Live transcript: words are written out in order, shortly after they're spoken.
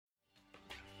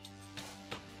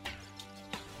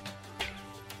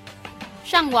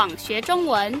上网学中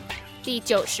文第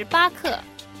98课。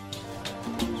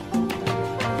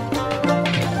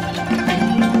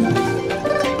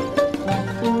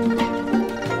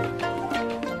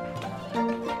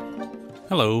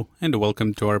Hello, and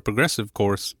welcome to our progressive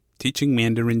course, Teaching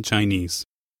Mandarin Chinese.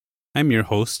 I'm your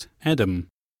host, Adam.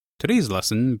 Today's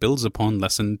lesson builds upon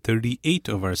lesson 38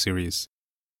 of our series,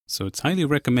 so it's highly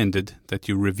recommended that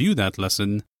you review that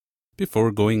lesson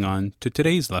before going on to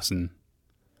today's lesson.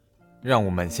 让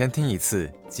我们先听一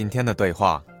次今天的对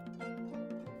话。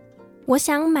我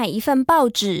想买一份报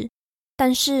纸，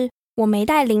但是我没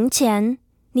带零钱，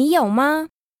你有吗？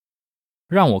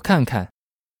让我看看，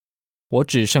我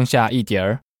只剩下一点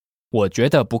儿，我觉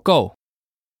得不够。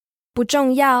不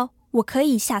重要，我可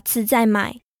以下次再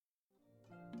买。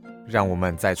让我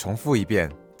们再重复一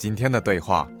遍今天的对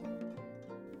话。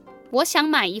我想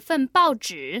买一份报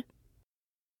纸，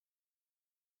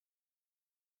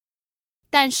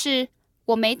但是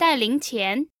我没带零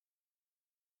钱，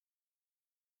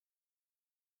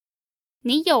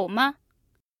你有吗？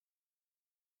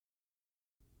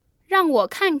让我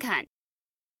看看，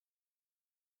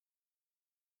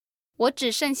我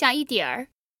只剩下一点儿，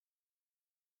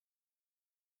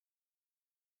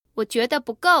我觉得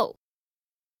不够。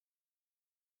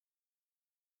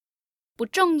不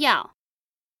重要，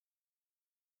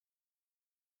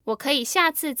我可以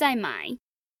下次再买。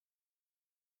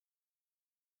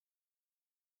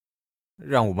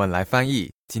让我们来翻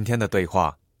译今天的对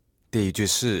话。第一句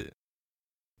是：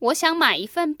我想买一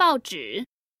份报纸。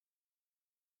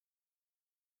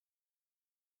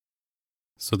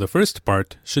So the first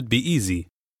part should be easy.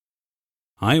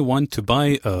 I want to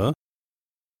buy a...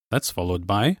 That's followed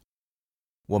by...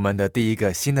 我们的第一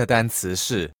个新的单词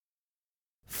是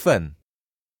份，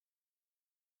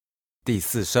第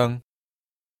四声。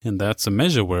And that's a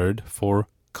measure word for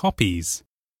copies.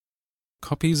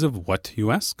 Copies of what,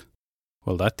 you ask?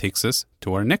 Well, that takes us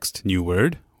to our next new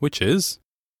word, which is...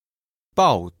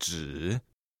 报纸，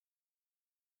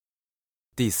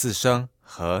第四声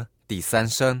和第三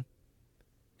声。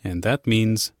And that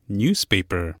means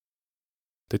newspaper.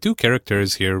 The two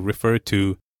characters here refer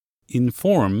to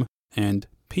inform and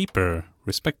paper,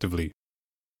 respectively.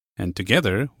 And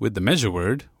together, with the measure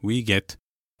word, we get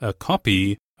a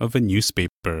copy of a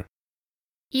newspaper.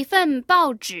 一份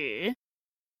报纸。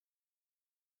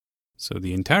So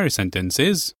the entire sentence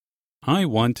is, I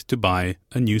want to buy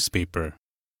a newspaper.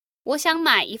 我想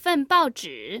买一份报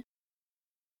纸。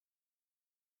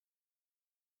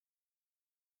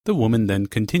The woman then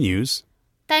continues,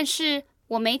 但是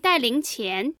我没带零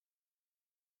钱。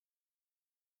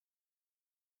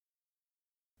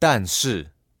但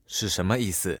是是什么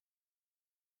意思？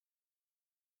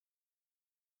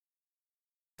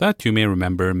 That you may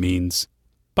remember means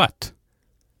but.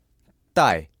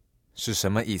 带是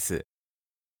什么意思？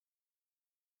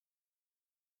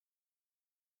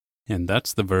 And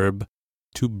that's the verb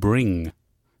to bring.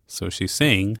 So she's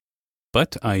saying,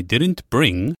 but I didn't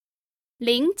bring...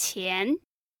 零钱。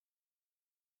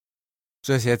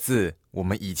这些字我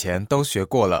们以前都学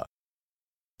过了。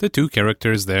The two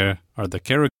characters there are the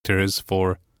characters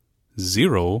for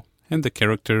zero and the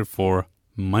character for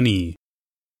money.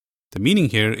 The meaning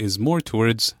here is more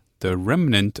towards the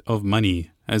remnant of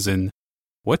money, as in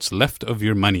what's left of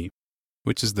your money,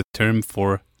 which is the term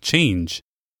for change,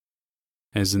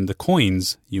 as in the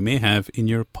coins you may have in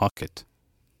your pocket.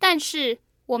 但是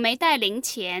我没带零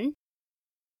钱。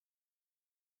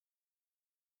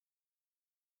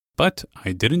But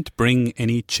I didn't bring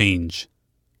any change.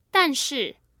 但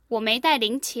是我没带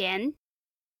零钱。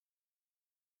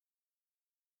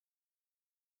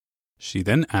She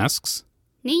then asks,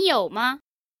 你有吗？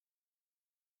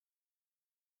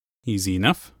 Easy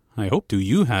enough. I hope do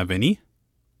you have any?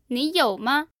 你有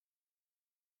吗？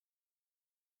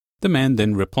 The man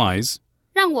then replies,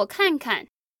 让我看看。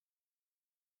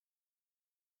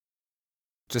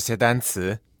这些单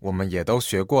词我们也都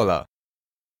学过了。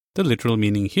The literal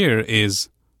meaning here is,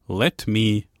 let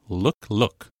me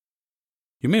look.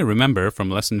 You may remember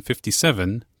from lesson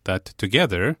 57 that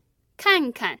together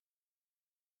看看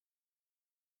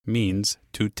means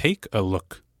to take a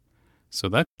look. So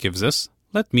that gives us,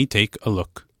 let me take a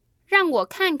look. 让我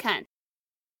看看。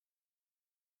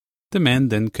 The man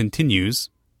then continues,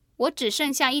 我只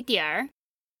剩下一点儿。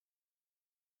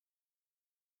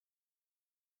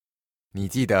你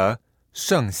记得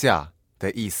剩下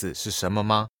的意思是什么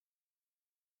吗？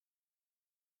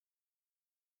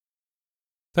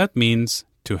 That means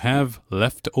to have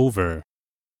left over.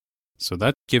 So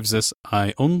that gives us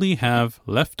I only have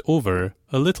left over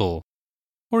a little.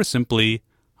 Or simply,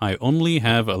 I only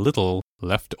have a little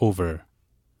left over.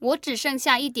 我只剩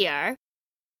下一点儿。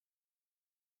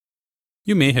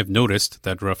You may have noticed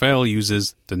that Raphael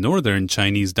uses the northern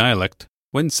Chinese dialect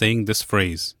when saying this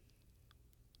phrase.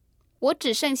 我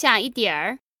只剩下一点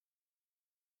儿。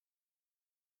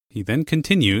 He then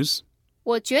continues,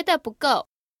 我觉得不够。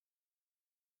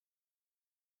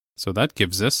 so that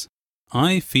gives us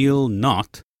I feel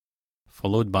not,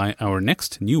 followed by our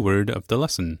next new word of the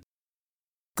lesson.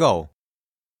 够。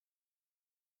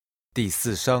第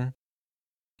四声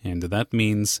And that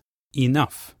means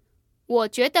enough. 我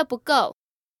觉得不够。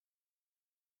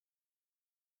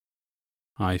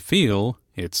 I feel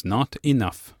it's not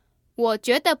enough. 我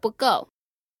觉得不够。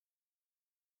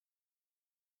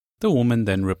 The woman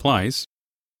then replies,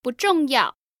 不重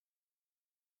要。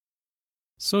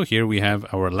 so here we have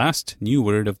our last new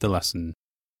word of the lesson.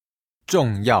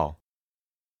 重要。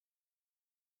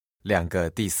两个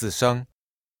第四声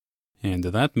And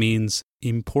that means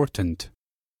important.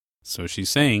 So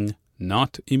she's saying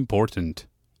not important.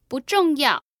 不重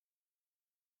要。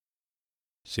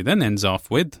 She then ends off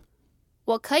with,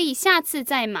 我可以下次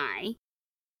再买。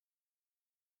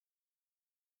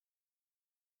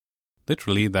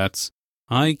 literally that's,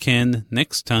 I can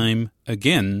next time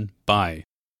again buy.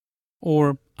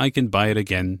 Or I can buy it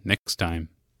again next time.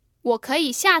 我可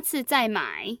以下次再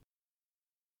买。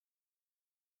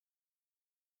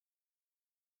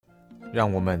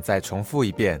让我们再重复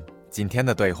一遍今天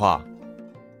的对话。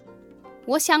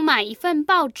我想买一份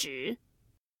报纸，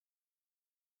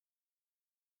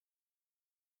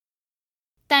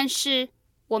但是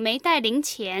我没带零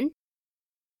钱。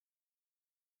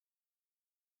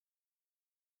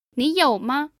你有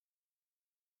吗？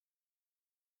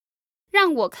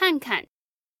让我看看。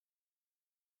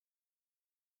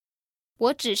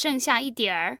我只剩下一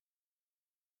点儿。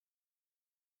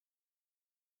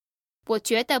我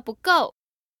觉得不够。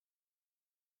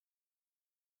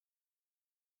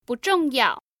不重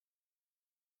要。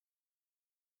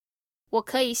我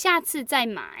可以下次再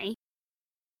买。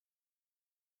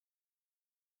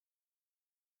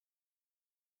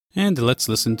And let's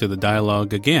listen to the dialogue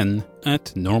again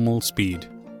at normal speed.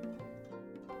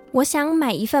 我想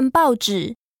买一份报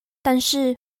纸，但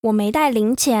是我没带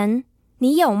零钱，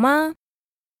你有吗？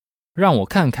让我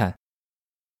看看。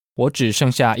我只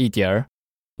剩下一点儿，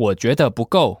我觉得不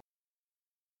够。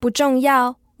不重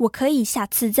要，我可以下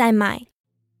次再买。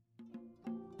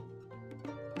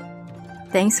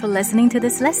Thanks for listening to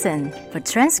this lesson. For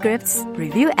transcripts,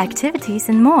 review activities,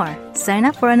 and more, sign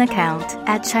up for an account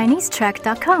at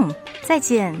ChineseTrack.com. 再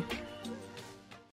见。